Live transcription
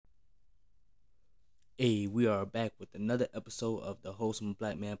Hey, we are back with another episode of the Wholesome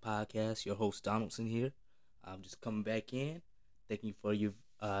Black Man Podcast. Your host Donaldson here. I'm just coming back in. Thank you for your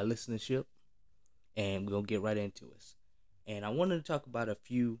listenership, and we're gonna get right into it. And I wanted to talk about a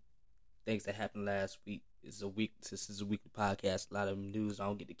few things that happened last week. Since it's a weekly podcast, a lot of news I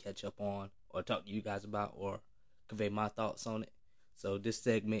don't get to catch up on or talk to you guys about or convey my thoughts on it. So this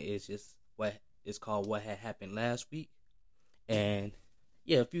segment is just what is called "What Had Happened Last Week," and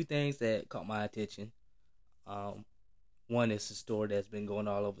yeah, a few things that caught my attention. Um, One is a story that's been going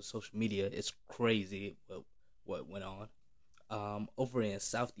all over social media. It's crazy what went on. Over in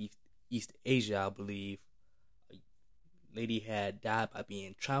Southeast East Asia, I believe, a lady had died by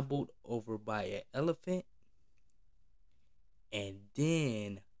being trampled over by an elephant, and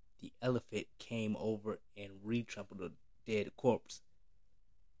then the elephant came over and re-trampled a dead corpse.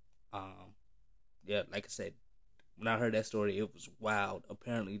 Um, yeah, like I said, when I heard that story, it was wild.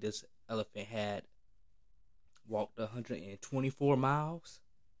 Apparently, this elephant had walked 124 miles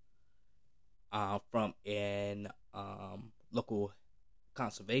from an local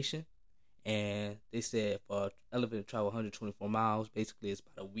conservation, and they said for an elephant to travel 124 miles, basically it's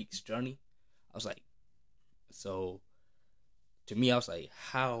about a week's journey. I was like, so to me, I was like,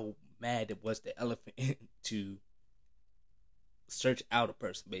 how mad it was the elephant to search out a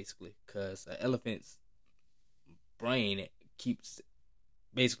person, basically, because an elephant's brain keeps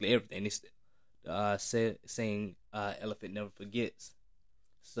basically everything. It's saying elephant never forgets.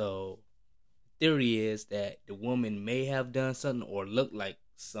 So theory is that the woman may have done something or looked like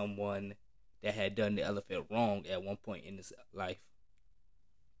someone that had done the elephant wrong at one point in his life,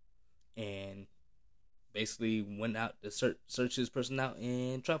 and basically went out to search this person out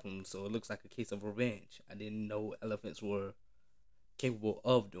and trap him. So it looks like a case of revenge. I didn't know elephants were capable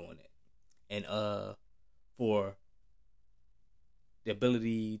of doing it, and for the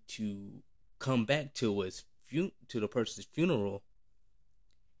ability to come back to to the person's funeral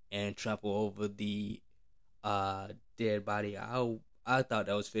and trample over the dead body. I thought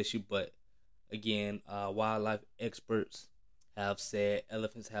that was fishy, but again, wildlife experts have said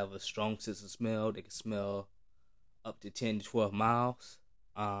elephants have a strong sense of smell. They can smell up to 10 to 12 miles.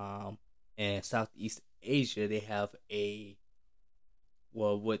 And Southeast Asia, they have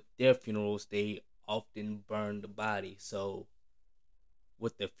with their funerals, they often burn the body. So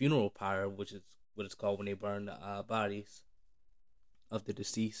with the funeral pyre, which is what it's called when they burn the bodies of the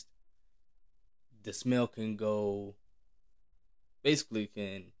deceased, the smell can go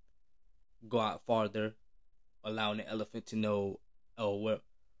out farther, allowing the elephant to know what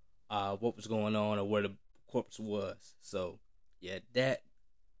was going on or where the corpse was. So yeah, that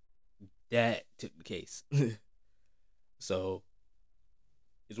took the case. So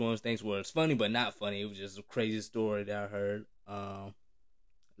it's one of those things where it's funny but not funny. It was just a crazy story that I heard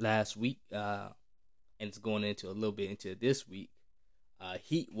last week, and it's going into a little bit into this week.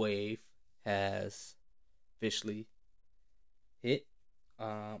 Heat wave has officially hit.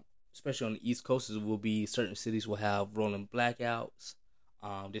 Especially on the East Coast, certain cities will have rolling blackouts.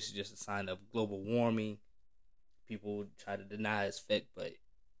 This is just a sign of global warming. People try to deny its effect, but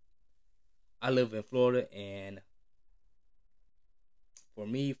I live in Florida, and for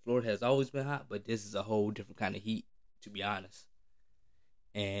me, Florida has always been hot, but this is a whole different kind of heat, to be honest.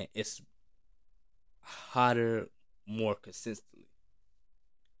 And it's hotter more consistently.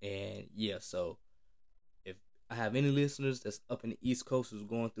 And yeah, so if I have any listeners that's up in the East Coast who's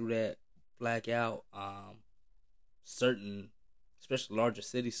going through that blackout, certain, especially larger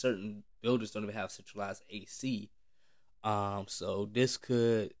cities, certain buildings don't even have centralized AC. So this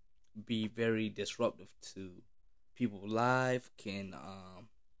could be very disruptive to people live.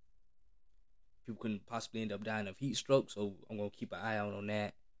 People can possibly end up dying of heat stroke. So I'm gonna keep an eye out on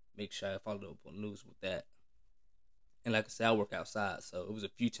that. Make sure I follow up on the news with that. And like I said, I work outside, so it was a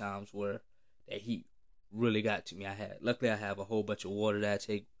few times where that heat really got to me. Luckily I have a whole bunch of water that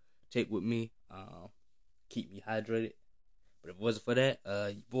I take with me, keep me hydrated. But if it wasn't for that,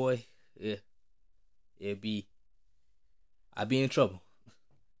 boy, yeah, I'd be in trouble.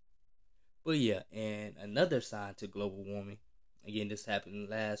 But yeah, and another sign to global warming. Again, this happened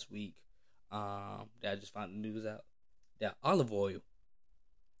last week. That I just found the news out that olive oil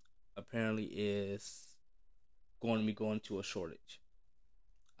apparently is going to a shortage.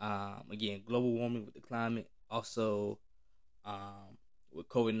 Again, global warming with the climate. Also, with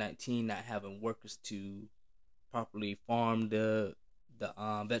COVID-19 not having workers to properly farm the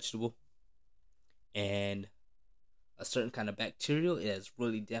vegetable, and a certain kind of bacterial, it has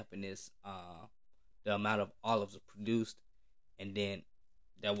really dampened the amount of olives produced, and then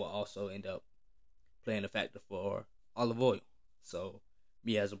that will also end up playing a factor for olive oil. So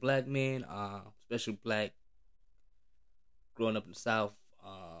me as a black man, especially black, growing up in the South,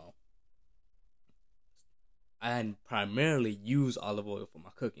 I primarily use olive oil for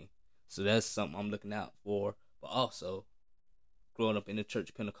my cooking. So that's something I'm looking out for. But also, growing up in the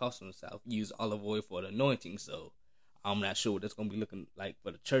church Pentecostal in the South, use olive oil for the anointing. So I'm not sure what that's going to be looking like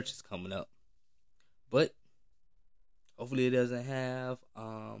for the churches coming up. But hopefully it doesn't have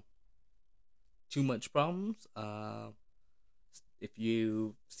too much problems. If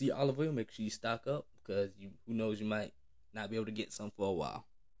you see olive oil, make sure you stock up because who knows, you might not be able to get some for a while.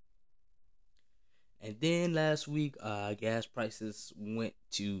 And then last week, gas prices went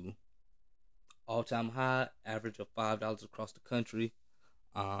to all-time high, average of $5 across the country.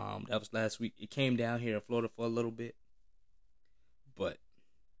 That was last week. It came down here in Florida for a little bit, but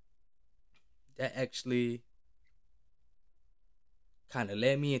that actually kind of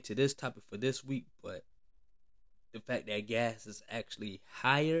led me into this topic for this week. But the fact that gas is actually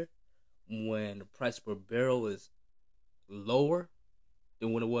higher when the price per barrel is lower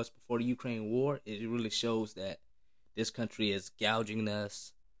than when it was before the Ukraine war, it really shows that this country is gouging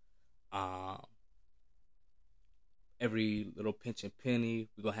us. Every little pinch and penny.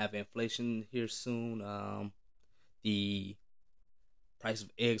 We're gonna have inflation here soon. The price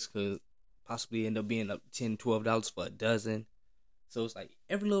of eggs could possibly end up being up $10, $12 for a dozen. So it's like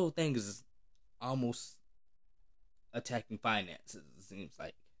every little thing is almost attacking finances, it seems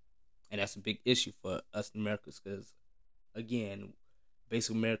like. And that's a big issue for us in America because, again,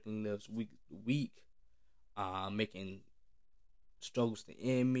 basic American lives week to week, making struggles to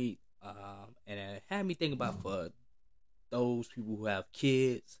end meet. And it had me think about for those people who have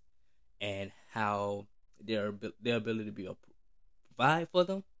kids and how their ability to be able to provide for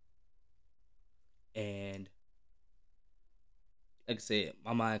them. And like I said,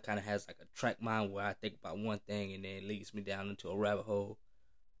 my mind kind of has like a track mind where I think about one thing and then it leads me down into a rabbit hole.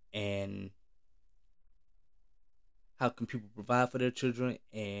 And how can people provide for their children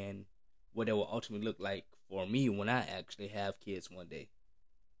and what that will ultimately look like for me when I actually have kids one day.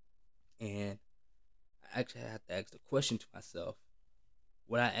 And I actually have to ask the question to myself,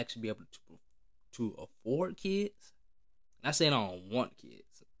 would I actually be able to afford kids? Not saying I don't want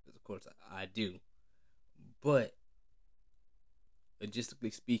kids, because of course I do. But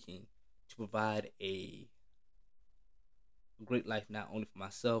logistically speaking, to provide a great life not only for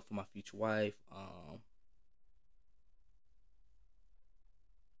myself, for my future wife,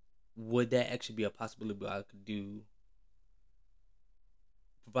 would that actually be a possibility where I could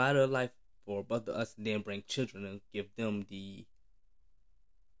provide a life for both of us and then bring children and give them the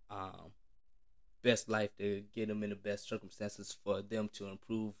best life, to get them in the best circumstances for them to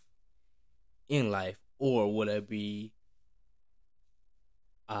improve in life? Or would I be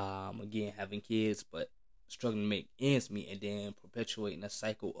again having kids but struggling to make ends meet and then perpetuating a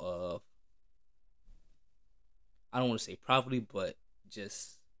cycle of, I don't want to say poverty, but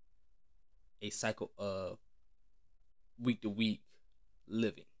just a cycle of week to week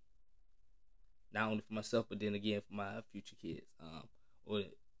living, not only for myself but then again for my future kids.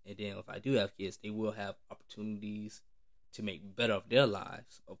 And then if I do have kids, they will have opportunities to make better of their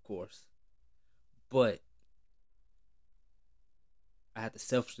lives, of course. But I have to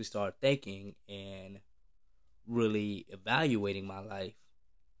selfishly start thinking and really evaluating my life.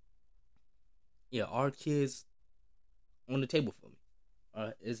 Yeah, are kids on the table for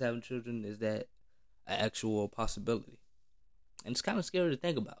me? Is having children, is that an actual possibility? And it's kind of scary to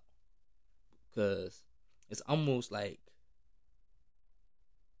think about because it's almost like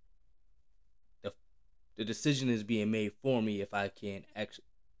the decision is being made for me if I can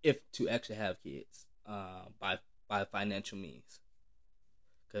actually have kids by financial means.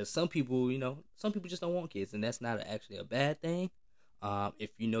 Because some people just don't want kids, and that's not actually a bad thing. If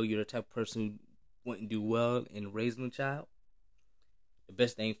you know you're the type of person who wouldn't do well in raising a child, the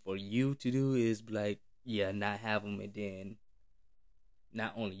best thing for you to do is be like, yeah, not have them, and then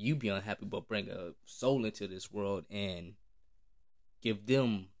not only you be unhappy, but bring a soul into this world and give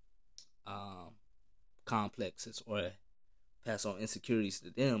them complexes or pass on insecurities to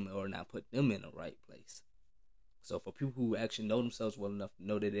them or not put them in the right place. So for people who actually know themselves well enough to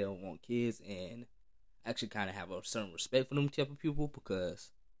know that they don't want kids and actually kind of have a certain respect for them type of people,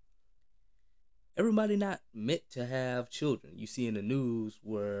 because everybody not meant to have children. You see in the news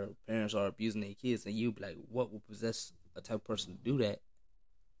where parents are abusing their kids, and you be like, what would possess a type of person to do that?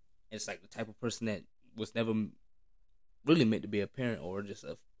 And it's like the type of person that was never really meant to be a parent, or just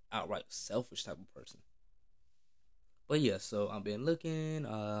a outright selfish type of person. But yeah, so I've been looking.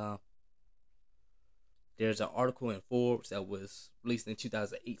 There's an article in Forbes that was released in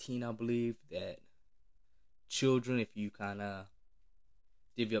 2018, I believe, that children, if you kind of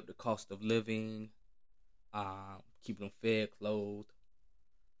divvy up the cost of living, keeping them fed, clothed,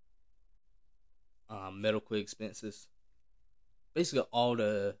 medical expenses, basically all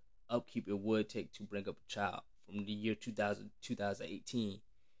the upkeep it would take to bring up a child. From the year 2000 2018,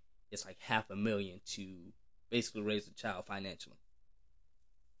 it's like $500,000 to basically raise a child financially.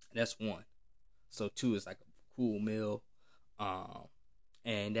 That's one. So two is like a cool meal, um,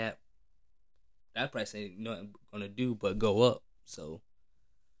 and that price ain't nothing gonna do but go up. So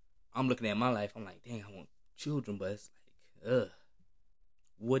I'm looking at my life. I'm like, dang, I want children, but it's like,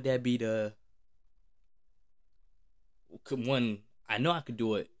 would that be the one? I know I could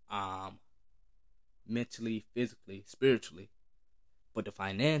do it, mentally, physically, spiritually, but the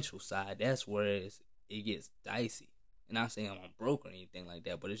financial side, that's where it gets dicey. And I'm not saying I'm broke or anything like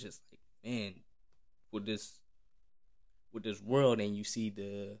that, but it's just like, man, with this world, and you see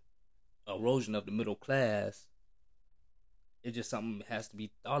the erosion of the middle class, it's just something that has to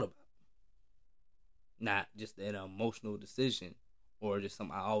be thought about, not just an emotional decision or just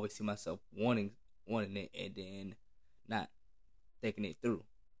something I always see myself wanting it and then not thinking it through.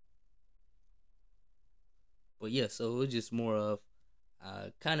 But yeah, so it's just more of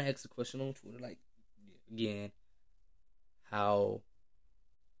kind of ask the question on Twitter, like, again, how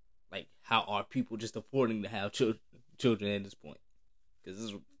how are people just affording to have children at this point?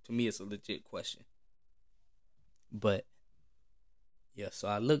 Because to me, it's a legit question. But yeah, so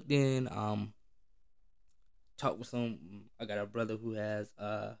I looked in, talked with some. I got a brother who has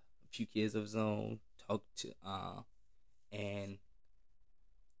a few kids of his own. Talked to, and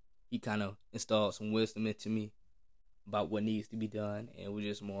he kind of installed some wisdom into me about what needs to be done, and it was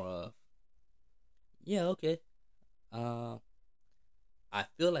just more of, yeah, okay. Uh, I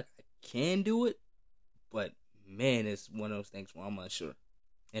feel like I can do it, but man, it's one of those things where I'm unsure.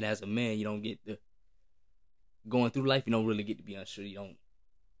 And as a man, you don't get to going through life. You don't really get to be unsure. You don't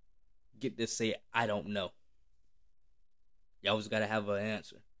get to say I don't know. You always got to have an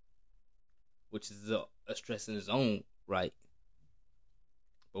answer, which is a stress in its own right.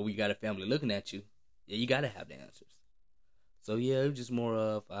 But when you got a family looking at you, yeah, you got to have the answers. So yeah, it was just more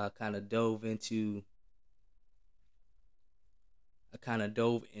of I kind of dove into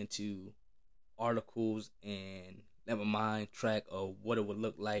articles and let my mind track of what it would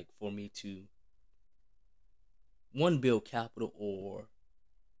look like for me to one, build capital, or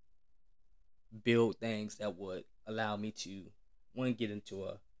build things that would allow me to one, get into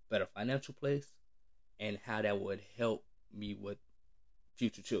a better financial place, and how that would help me with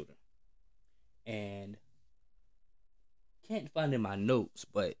future children. And can't find in my notes,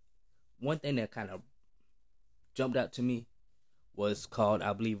 but one thing that kind of jumped out to me was called,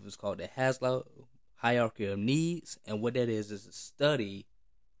 I believe it was called the Haslow Hierarchy of Needs. And what that is a study.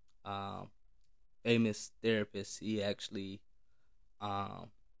 Famous therapist, he actually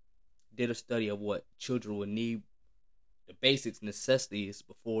did a study of what children would need, the basics necessities,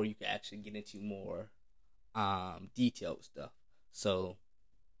 before you can actually get into more detailed stuff. So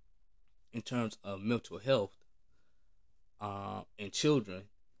in terms of mental health in children,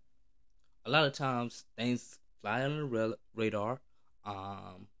 a lot of times things fly under the radar.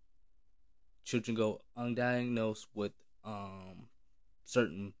 Children go undiagnosed with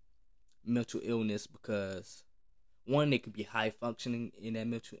certain mental illness because one, they could be high functioning in that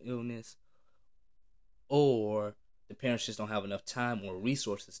mental illness, or the parents just don't have enough time or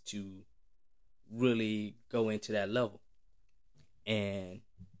resources to really go into that level. And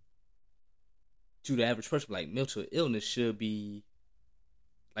to the average person, like, mental illness should be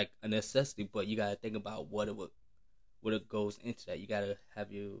like a necessity, but you gotta think about what it goes into that. You gotta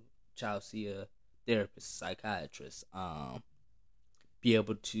have your child see a therapist, psychiatrist, be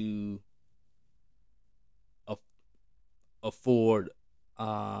able to afford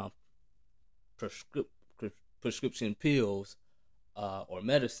prescription pills or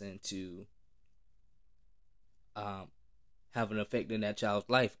medicine to have an effect in that child's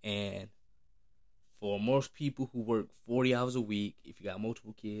life. And for most people who work 40 hours a week, if you got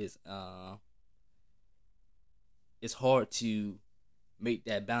multiple kids, it's hard to make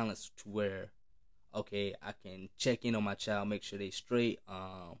that balance to where, okay, I can check in on my child, make sure they straight,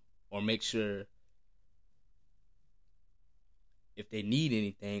 or make sure if they need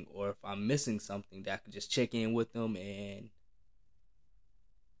anything, or if I'm missing something, that I can just check in with them and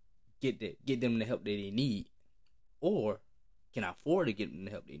get them the help that they need, or can I afford to get them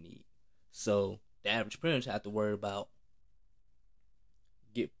the help they need. So the average parents have to worry about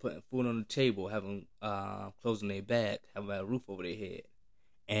putting food on the table, having clothes on their back, having a roof over their head,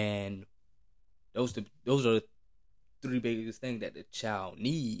 and those are the three biggest things that the child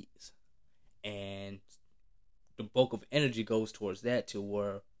needs. And the bulk of energy goes towards that, to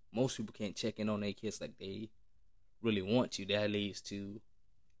where most people can't check in on their kids like they really want to. That leads to,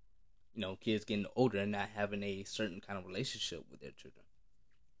 kids getting older and not having a certain kind of relationship with their children.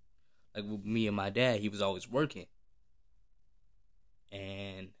 Like with me and my dad, he was always working,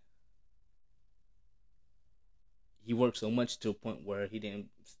 and he worked so much to a point where he didn't,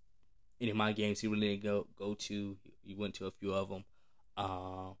 any of my games he really didn't go to. He went to a few of them,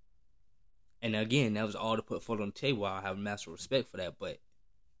 and again, that was all to put food on the table. I have massive respect for that, but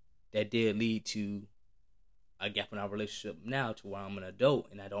that did lead to a gap in our relationship now, to where I'm an adult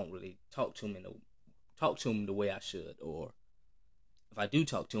and I don't really talk to him the way I should, or if I do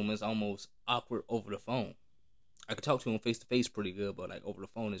talk to him, it's almost awkward over the phone. I could talk to him face to face pretty good, but like over the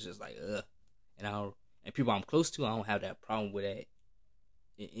phone, it's just like ugh. And people I'm close to, I don't have that problem with that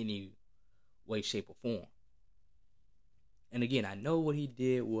in any way, shape, or form. And again, I know what he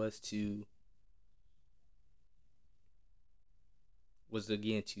did was to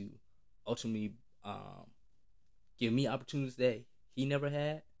ultimately give me opportunities that he never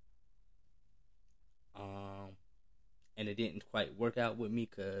had. And it didn't quite work out with me,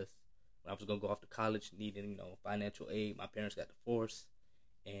 because when I was gonna go off to college, needing financial aid, my parents got divorced,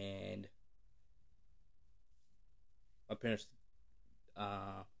 and my parents,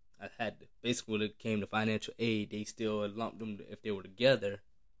 I had basically, when it came to financial aid, they still lumped them if they were together,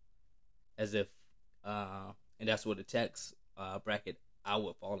 as if, and that's what the tax bracket I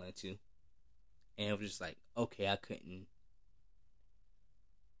would fall into, and it was just like, okay, I couldn't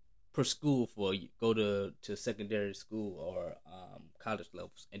per school for go to secondary school or college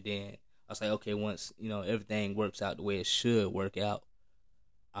levels, and then I was like, okay, once everything works out the way it should work out,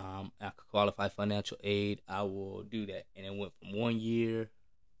 I could qualify financial aid, I will do that. And it went from 1 year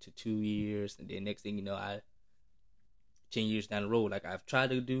to 2 years, and then next thing you know, 10 years down the road, like I've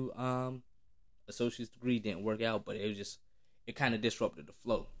tried to do associate's degree, didn't work out, but it kind of disrupted the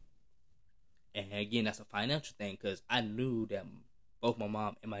flow. And again, that's a financial thing, because I knew that both my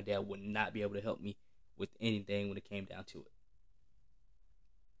mom and my dad would not be able to help me with anything when it came down to it.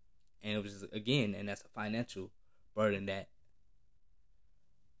 And it was again, and that's a financial burden that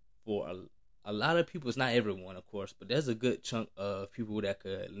for a lot of people, it's not everyone, of course, but there's a good chunk of people that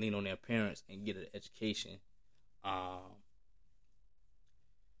could lean on their parents and get an education, because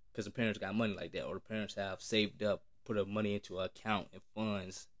the parents got money like that, or the parents have saved up, put up money into an account and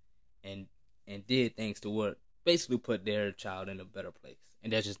funds, and did things to work, basically put their child in a better place.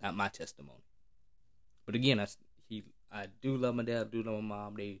 And that's just not my testimony. But again, I do love my dad, I do love my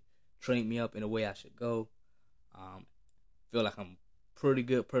mom. They trained me up in a way I should go. Feel like I'm a pretty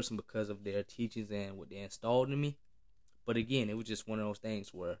good person because of their teachings and what they installed in me. But again, it was just one of those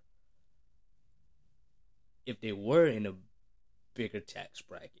things where if they were in a bigger tax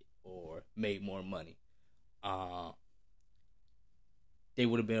bracket or made more money, they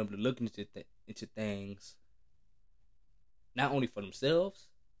would have been able to look into things not only for themselves,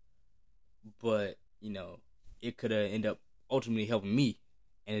 but it could have ended up ultimately helping me.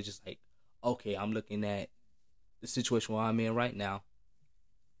 And it's just like, okay, I'm looking at the situation where I'm in right now.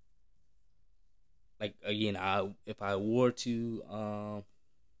 Like again, if I were to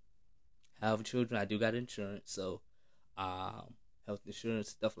have children, I do got insurance, so health insurance,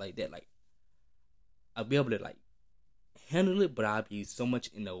 stuff like that. Like I'll be able to like handle it, but I'll be so much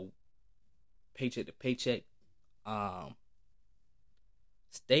in the paycheck to paycheck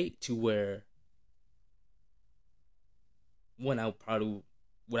state, to where when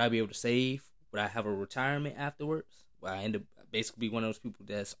would I be able to save? Would I have a retirement afterwards? Would I end up basically be one of those people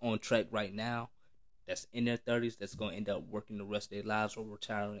that's on track right now, that's in their 30s, that's going to end up working the rest of their lives or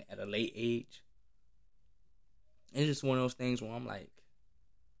retiring at a late age? It's just one of those things where I'm like,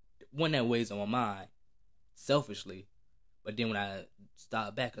 one that weighs on my mind, selfishly. But then when I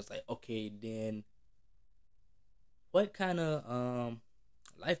stop back, it's like, okay, then what kind of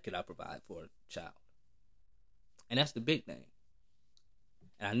life could I provide for a child? And that's the big thing.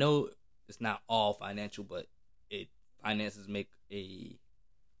 And I know it's not all financial, but finances make a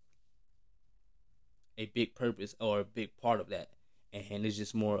big purpose or a big part of that. And it's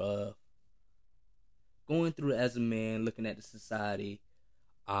just more of going through it as a man, looking at the society,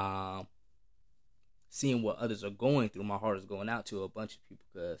 seeing what others are going through. My heart is going out to a bunch of people,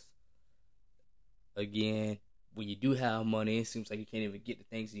 because again, when you do have money, it seems like you can't even get the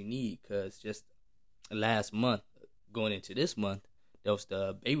things you need, because just last month, going into this month, there was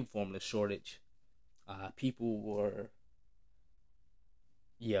the baby formula shortage. People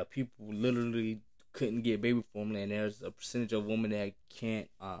literally couldn't get baby formula, and there's a percentage of women that can't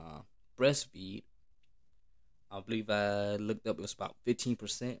breastfeed. I believe I looked up, it was about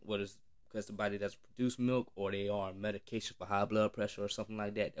 15%, what is because the body doesn't produce milk, or they are on medication for high blood pressure or something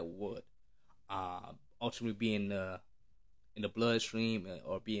like that, that would ultimately be in the bloodstream,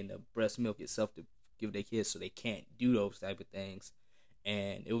 or be in the breast milk itself to give their kids, so they can't do those type of things.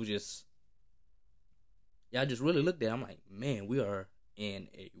 And it was just, yeah, I just really looked at it. I'm like, man, we are in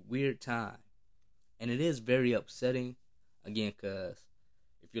a weird time. And it is very upsetting, again, because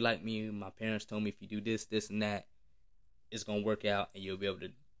if you're like me, my parents told me if you do this, this, and that, it's going to work out and you'll be able to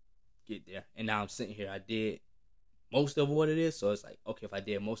get there. And now I'm sitting here, I did most of what it is. So it's like, okay, if I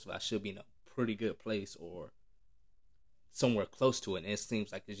did most of it, I should be in a pretty good place or somewhere close to it. And it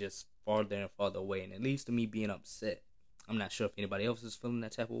seems like it's just farther and farther away. And it leads to me being upset. I'm not sure if anybody else is feeling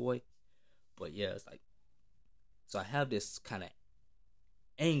that type of way. But yeah, it's like, so I have this kind of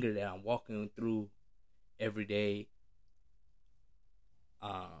anger that I'm walking through every day.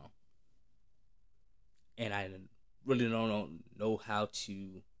 And I really don't know how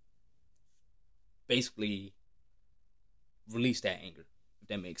to basically release that anger, if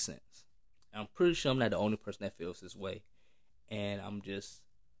that makes sense. And I'm pretty sure I'm not the only person that feels this way. And I'm just,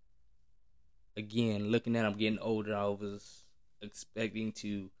 again, looking at I'm getting older. I was expecting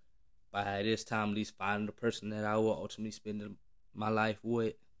to, by this time, at least find the person that I will ultimately spend my life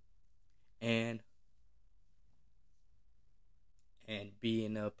with. And be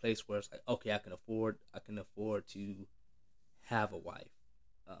in a place where it's like, okay, I can afford to have a wife.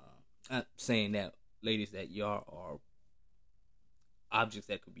 Not saying that, ladies, that y'all are objects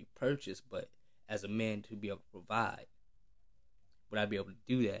that could be purchased, but as a man, to be able to provide, would I be able to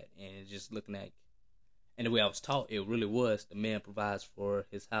do that? And just looking at, and the way I was taught, it really was the man provides for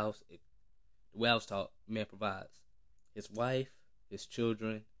his house. The way I was taught, the man provides his wife, his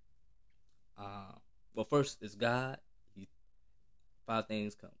children. Well, first it's God. Five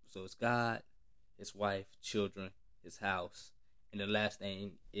things come. So it's God, his wife, children, his house, and the last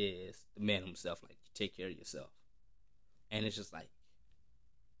thing is the man himself. Like, you take care of yourself. And it's just like,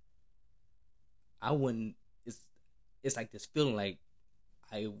 I wouldn't. It's like this feeling like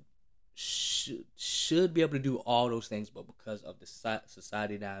I should be able to do all those things, but because of the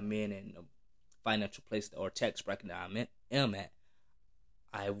society that I'm in and the financial place or tax bracket that I am at,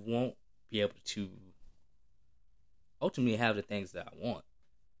 I won't be able to ultimately have the things that I want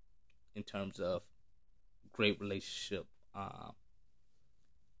in terms of great relationship,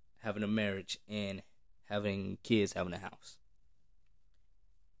 having a marriage, and having kids, having a house.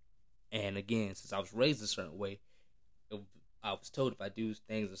 And again, since I was raised a certain way, I was told if I do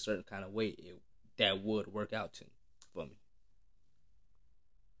things a certain kind of way, that would work out for me.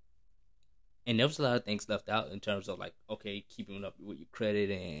 And there was a lot of things left out in terms of, like, okay, keeping up with your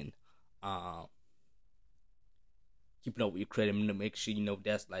credit and keeping up with your credit to make sure you know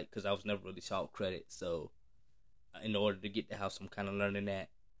that's like, because I was never really taught credit. So in order to get the house, I'm kind of learning that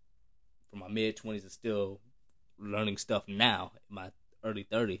from my mid-20s and still learning stuff now in my early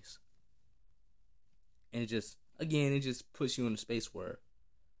 30s. And it just puts you in a space where,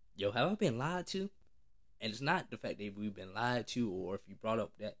 yo, have I been lied to? And it's not the fact that we've been lied to or if you brought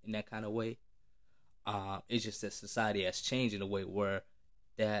up that in that kind of way. It's just that society has changed in a way where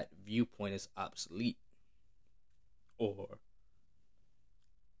that viewpoint is obsolete. Or,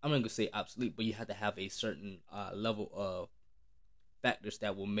 I'm not going to say obsolete, but you have to have a certain level of factors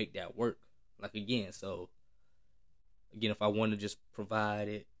that will make that work. Like, again, if I want to just provide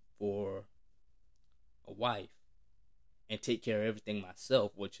it for a wife and take care of everything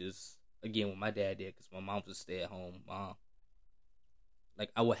myself, which is, again, what my dad did, because my mom was a stay-at-home mom, like,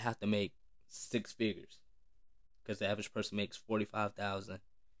 I would have to make 6 figures, because the average person makes $45,000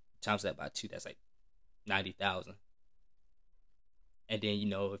 times that by 2, that's like $90,000. And then,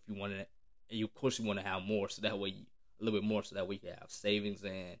 if you want to, of course you want to have more, so that way, a little bit more, so that way you can have savings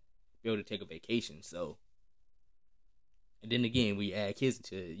and be able to take a vacation. So, and then again, we add kids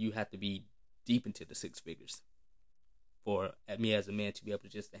into it, you have to be deep into the 6 figures for me as a man to be able to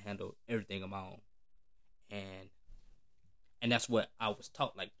just to handle everything on my own. And that's what I was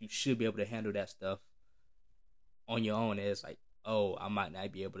taught. Like, you should be able to handle that stuff on your own. And it's like, oh, I might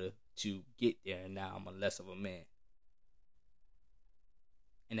not be able to get there, and now I'm less of a man.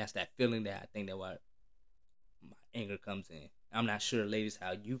 And that's that feeling that I think that why my anger comes in. I'm not sure, ladies,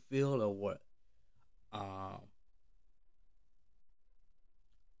 how you feel or what.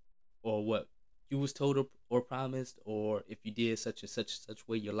 Or what you was told or promised, or if you did such and such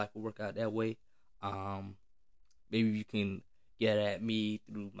way, your life will work out that way. Maybe you can get at me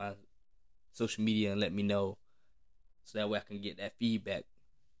through my social media and let me know, so that way I can get that feedback.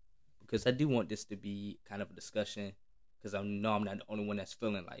 Because I do want this to be kind of a discussion, because I know I'm not the only one that's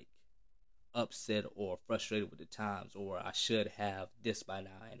feeling like upset or frustrated with the times, or I should have this by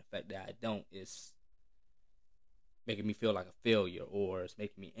now, and the fact that I don't is making me feel like a failure, or it's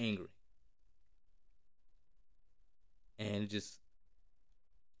making me angry. And just,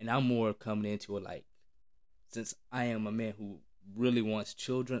 and I'm more coming into it like, since I am a man who really wants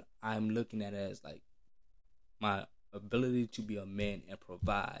children, I'm looking at it as like my ability to be a man and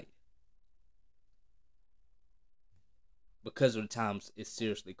provide, because of the times it's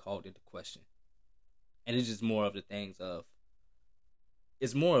seriously called into question. And it's just more of the things of,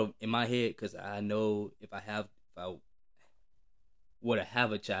 it's more of in my head, because I know if I were to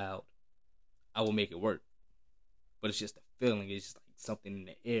have a child, I will make it work. But it's just a feeling. It's just like something in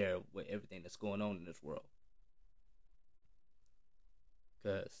the air with everything that's going on in this world.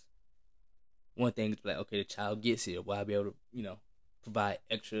 Because one thing is like, okay, the child gets here, will I be able to, provide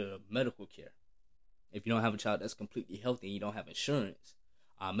extra medical care? If you don't have a child that's completely healthy and you don't have insurance,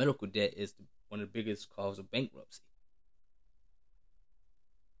 medical debt is one of the biggest causes of bankruptcy.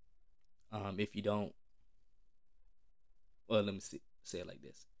 If you don't, well, let me say it like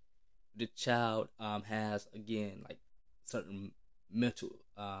this: the child has, again, like certain mental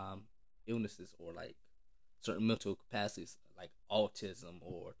illnesses, or like certain mental capacities, like autism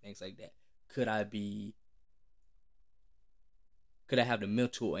or things like that. Could I have the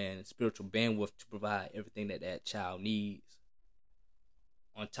mental and spiritual bandwidth to provide everything that that child needs,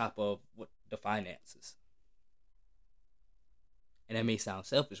 on top of what the finances? And that may sound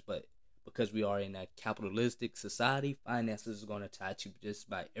selfish, but because we are in a capitalistic society, finances are going to tie to just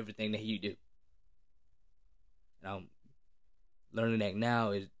about everything that you do. And I'm learning that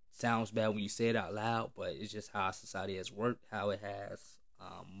now. It sounds bad when you say it out loud, but it's just how our society has worked, how it has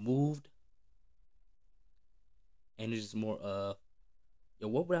moved. And it's just more of,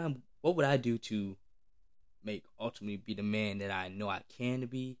 what would I do to make, ultimately, be the man that I know I can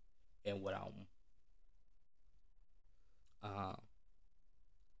be, and what I'm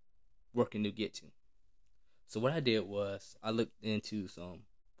working to get to. So what I did was I looked into some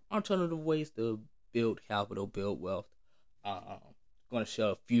alternative ways to build capital, build wealth. Going to share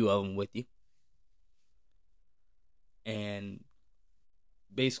a few of them with you. And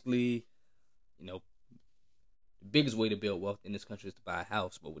basically, the biggest way to build wealth in this country is to buy a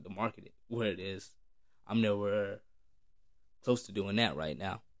house. But with the market where it is, I'm nowhere close to doing that right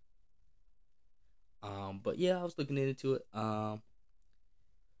now. But yeah, I was looking into it.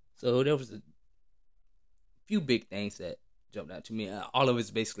 So there was a few big things that jumped out to me. All of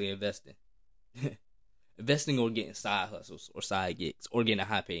it's basically investing. Investing, or getting side hustles or side gigs, or getting a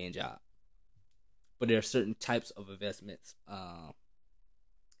high paying job. But there are certain types of investments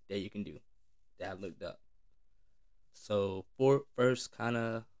that you can do that I looked up. So for first kind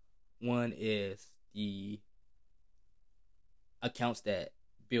of one is the accounts that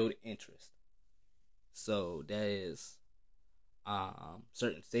build interest. So that is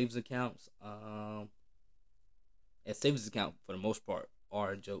certain savings accounts. And savings account, for the most part,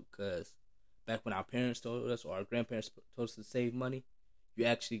 are a joke, because back when our parents told us, or our grandparents told us to save money, you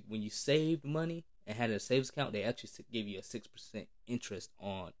actually, when you saved money and had a savings account, they actually gave you a 6% interest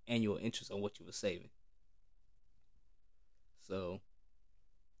on annual interest on what you were saving. So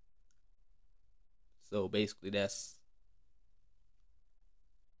basically, that's,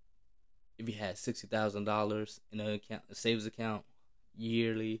 if you had $60,000 in a savings account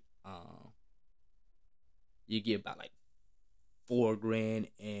yearly, you get about like $4,000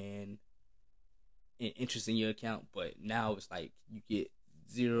 in interest in your account. But now it's like you get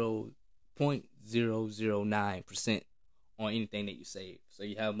 0.009% on anything that you save. So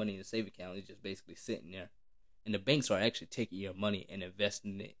you have money in a savings account, it's just basically sitting there, and the banks are actually taking your money and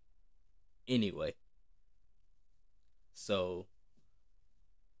investing it anyway. So,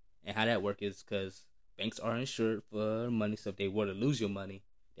 and how that works is because banks are insured for money, so if they were to lose your money,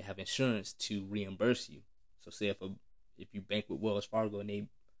 they have insurance to reimburse you. So say if you bank with Wells Fargo and they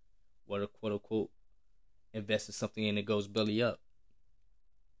were to, quote unquote, invest in something and it goes belly up,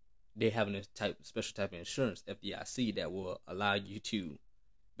 they have a special type of insurance, FDIC, that will allow you to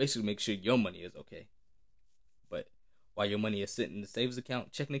basically make sure your money is okay. But while your money is sitting in the savings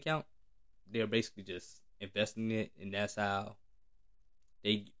account, checking account, they're basically just investing it, and that's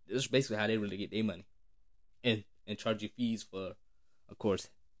basically how they really get their money, and charge you fees for, of course,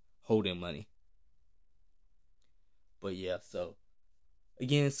 holding money. But yeah, so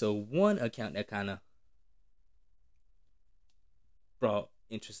again, so one account that kind of brought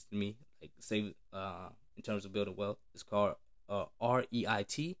interest to me, like save in terms of building wealth, is called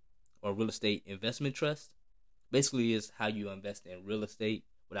REIT, or Real Estate Investment Trust. Basically, is how you invest in real estate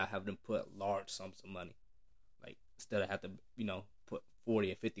without having to put large sums of money. Like, instead of have to put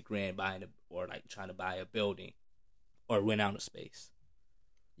 40 and 50 grand buying or like trying to buy a building or rent out a space.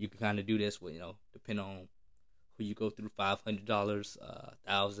 You can kind of do this with, depending on who you go through, $500,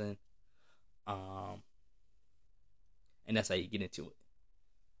 $1,000, and that's how you get into it.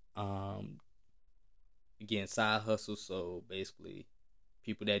 Again, side hustle. So basically,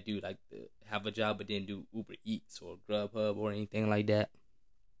 people that do like have a job but then do Uber Eats or Grubhub or anything like that,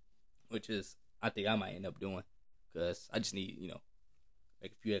 which is I think I might end up doing because I just need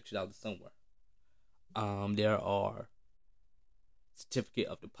make a few extra dollars somewhere. There are certificate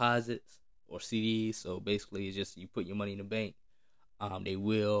of deposits or CDs. So basically, it's just you put your money in the bank. They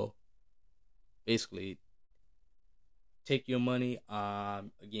will basically take your money,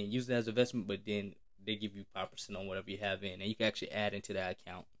 again, use it as investment, but then they give you 5% on whatever you have in, and you can actually add into that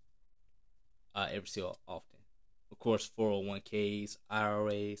account every so often. Of course, 401ks,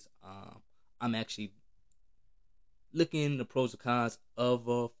 IRAs. I'm actually looking into the pros and cons of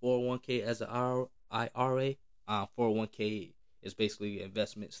a 401k as an IRA. 401k is basically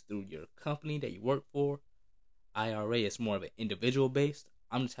investments through your company that you work for. IRA is more of an individual based.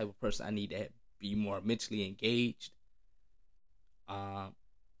 I'm the type of person I need to be more mentally engaged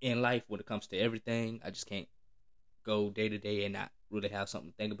in life when it comes to everything. I just can't go day to day and not really have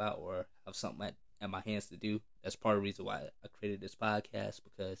something to think about or have something at my hands to do. That's part of the reason why I created this podcast,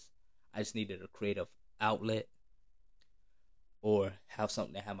 because I just needed a creative outlet or have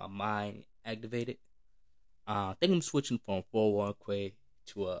something to have my mind activated. I think I'm switching from 401k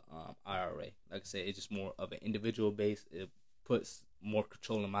to a IRA. Like I said, it's just more of an individual base. It puts more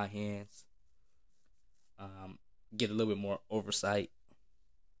control in my hands. Get a little bit more oversight,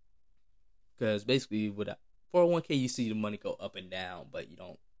 because basically with a 401k you see the money go up and down, but you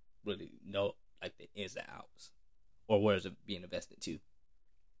don't really know like the ins and outs or where is it being invested to.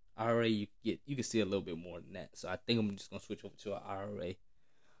 IRA you can see a little bit more than that, so I think I'm just gonna switch over to an IRA.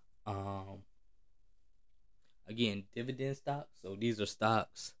 Again, dividend stocks. So these are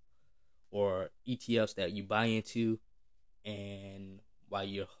stocks or ETFs that you buy into, and while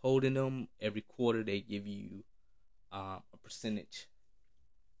you're holding them, every quarter they give you a percentage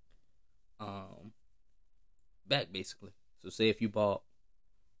back, basically. So say if you bought,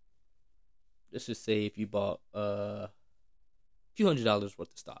 let's just say if you bought a few $100s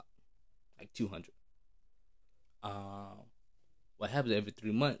worth of stock, like 200. What happens every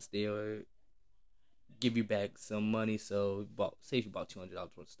 3 months, they'll give you back some money. So say if you bought $200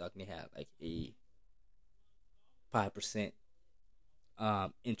 worth of stock and they have like a 5%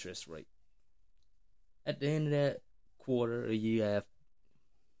 interest rate. At the end of that quarter, you have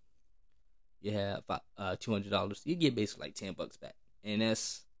 $200. You get basically like $10 back, and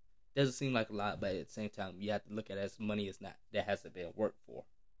that's doesn't seem like a lot, but at the same time, you have to look at it as money is not that hasn't been worked for.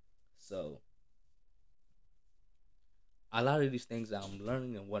 So a lot of these things that I'm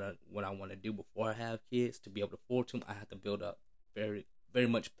learning and what I want to do before I have kids, to be able to afford them, I have to build up very, very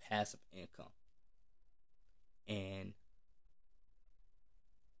much passive income. And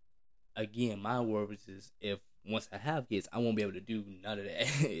again, my worries is if once I have kids, I won't be able to do none of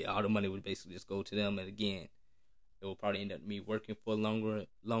that. All the money would basically just go to them, and again, it will probably end up me working for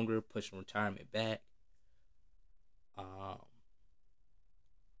longer, pushing retirement back,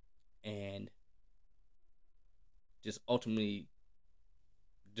 and just ultimately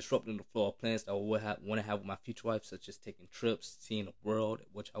disrupting the flow of plans that I want to have with my future wife, such as taking trips, seeing the world,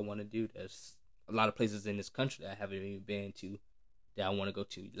 which I want to do. There's a lot of places in this country that I haven't even been to that I want to go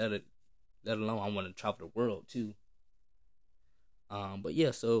to. Let alone I want to travel the world too. But yeah,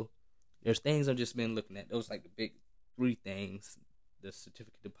 so there's things I've just been looking at. Those like the big 3 things: the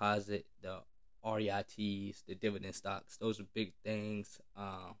certificate deposit, the REITs, the dividend stocks. Those are big things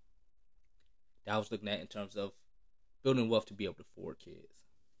that I was looking at in terms of building wealth to be able to afford kids.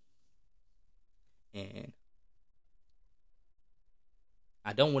 And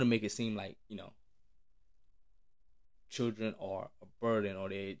I don't want to make it seem like, children are a burden or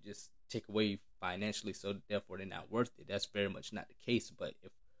they just take away financially, so therefore they're not worth it. That's very much not the case. But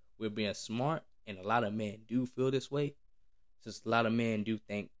if we're being smart, and a lot of men do feel this way, since a lot of men do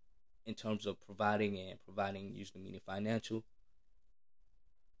think in terms of providing usually meaning financial,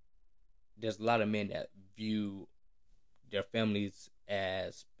 there's a lot of men that view their families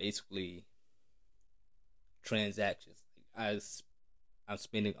as basically transactions. I'm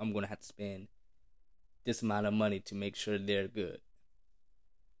going to have to spend this amount of money to make sure they're good.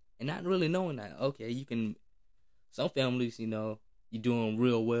 And not really knowing that, okay, some families, you're doing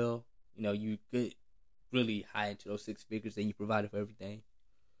real well, you get really high into those 6 figures and you provide for everything.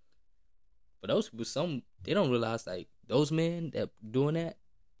 But those people, they don't realize, like, those men that doing that,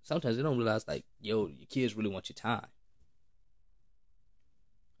 sometimes they don't realize, like, your kids really want your time.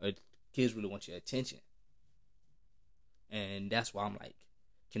 kids really want your attention, and that's why I'm like,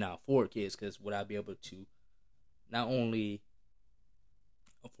 can I afford kids? Because would I be able to not only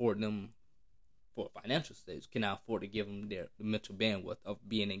afford them for financial stage, can I afford to give them the mental bandwidth of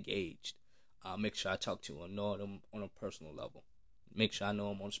being engaged? Make sure I talk to them, know them on a personal level. Make sure I know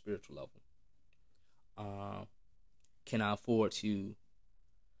them on a spiritual level. Can I afford to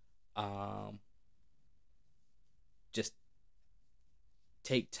just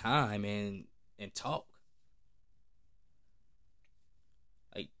take time and talk?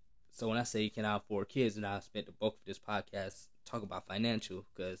 Like, so when I say can I afford kids, and I spent the bulk of this podcast talk about financial,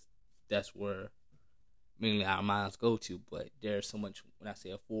 because that's where mainly our minds go to. But there's so much when I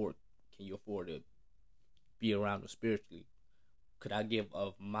say afford. Can you afford to be around them spiritually? Could I give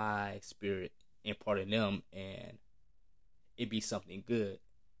of my spirit and part of them, and it be something good?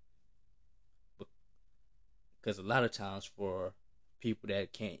 Because a lot of times for people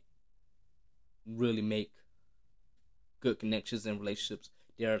that can't really make good connections and relationships,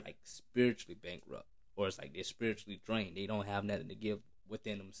 they're like spiritually bankrupt, or it's like they're spiritually drained. They don't have nothing to give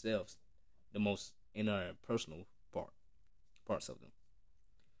within themselves, the most inner and personal parts of them.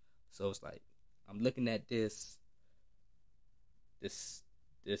 So it's like I'm looking at this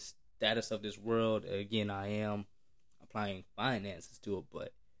status of this world. Again, I am applying finances to it,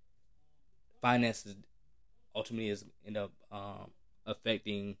 but finances ultimately is end up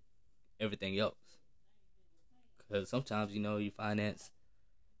affecting everything else. Because sometimes, you finance,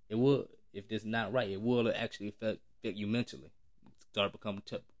 it will, if it's not right, it will actually affect you mentally. Start becoming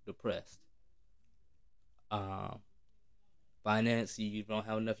depressed. Finance, you don't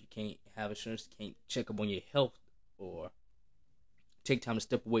have enough, you can't have insurance, you can't check up on your health, or take time to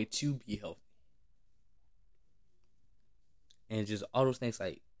step away to be healthy. And just all those things,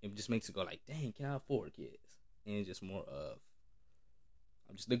 like, it just makes it go like, dang, can I afford kids? And it's just more of,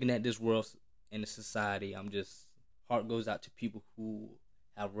 I'm just looking at this world and the society. Heart goes out to people who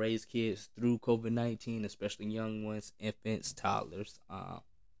have raised kids through COVID-19, especially young ones, infants, toddlers,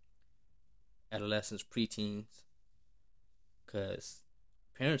 adolescents, preteens, because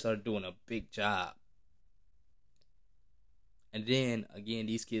parents are doing a big job. And then again,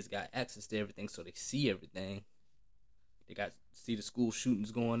 these kids got access to everything, so they see everything. They got to see the school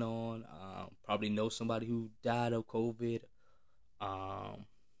shootings going on. Probably know somebody who died of COVID.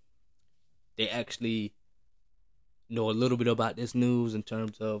 They actually know a little bit about this news in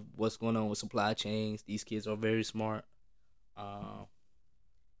terms of what's going on with supply chains. These kids are very smart. And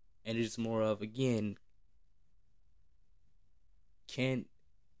it's more of, again,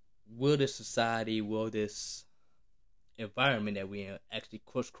 will this society, will this environment that we're in actually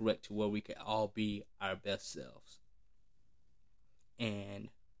course correct to where we can all be our best selves? And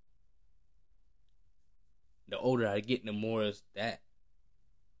the older I get, the more is that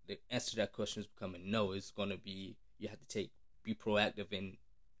the answer to that question is becoming no. It's going to be, you have to be proactive in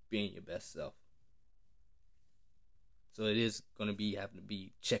being your best self. So it is going to be having to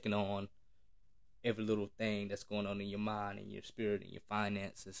be checking on every little thing that's going on in your mind and your spirit and your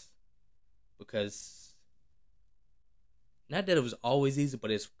finances. Because not that it was always easy,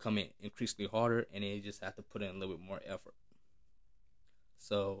 but it's becoming increasingly harder, and you just have to put in a little bit more effort.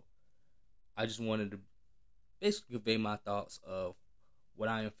 So I just wanted to basically convey my thoughts of what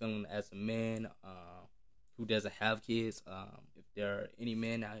I am feeling as a man who doesn't have kids. If there are any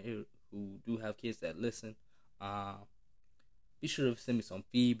men out here who do have kids that listen, be sure to send me some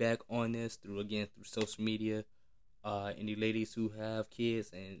feedback on this through social media. Any ladies who have kids,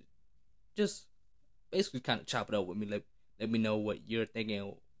 and just basically kind of chop it up with me. Let me know what you're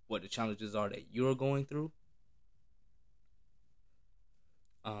thinking, what the challenges are that you're going through.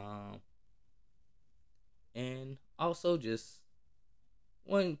 And also just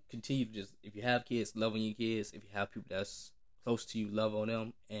continue to just, if you have kids, love on your kids. If you have people that's close to you, love on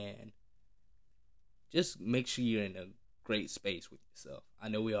them, and just make sure you're in a great space with yourself. I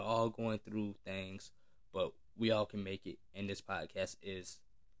know we are all going through things, but we all can make it. And this podcast is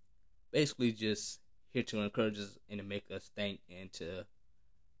basically just here to encourage us and to make us think, and to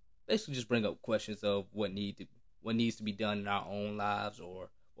basically just bring up questions of what needs to be done in our own lives, or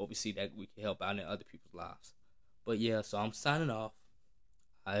what we see that we can help out in other people's lives. But yeah, so I'm signing off.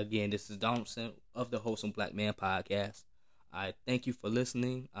 Again, this is Donaldson of the Wholesome Black Man Podcast. I thank you for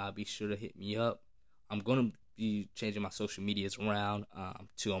listening. Be sure to hit me up. I'm going to be changing my social medias around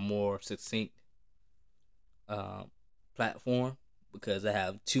to a more succinct platform, because I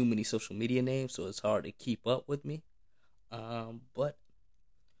have too many social media names, so it's hard to keep up with me. But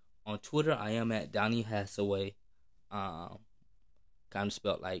on Twitter, I am at Donnie Hathaway. Kind of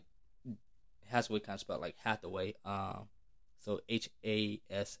spelled like Hathaway, kind of spelled like Hathaway. So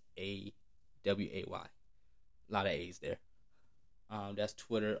HASAWAY. A lot of A's there. That's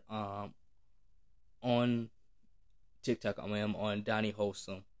Twitter. On TikTok, I am on Donnie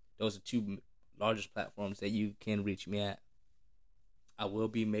Wholesome. Those are two largest platforms that you can reach me at. I will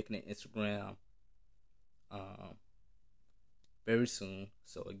be making an Instagram very soon.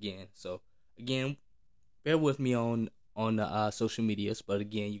 So again, bear with me on the social medias. But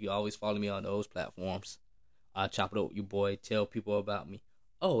again, you can always follow me on those platforms. Chop it up with your boy. Tell people about me.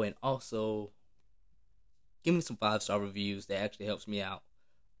 Oh, and also give me some 5-star reviews. That actually helps me out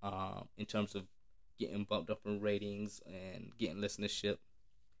in terms of getting bumped up in ratings and getting listenership.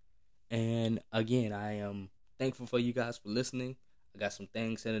 And again, I am thankful for you guys for listening. I got some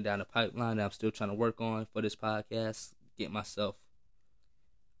things sitting down the pipeline that I'm still trying to work on for this podcast. Get myself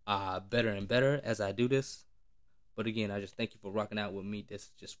better and better as I do this. But again, I just thank you for rocking out with me. This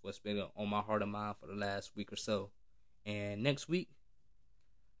is just what's been on my heart and mind for the last week or so. And next week,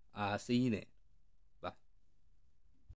 I'll see you then.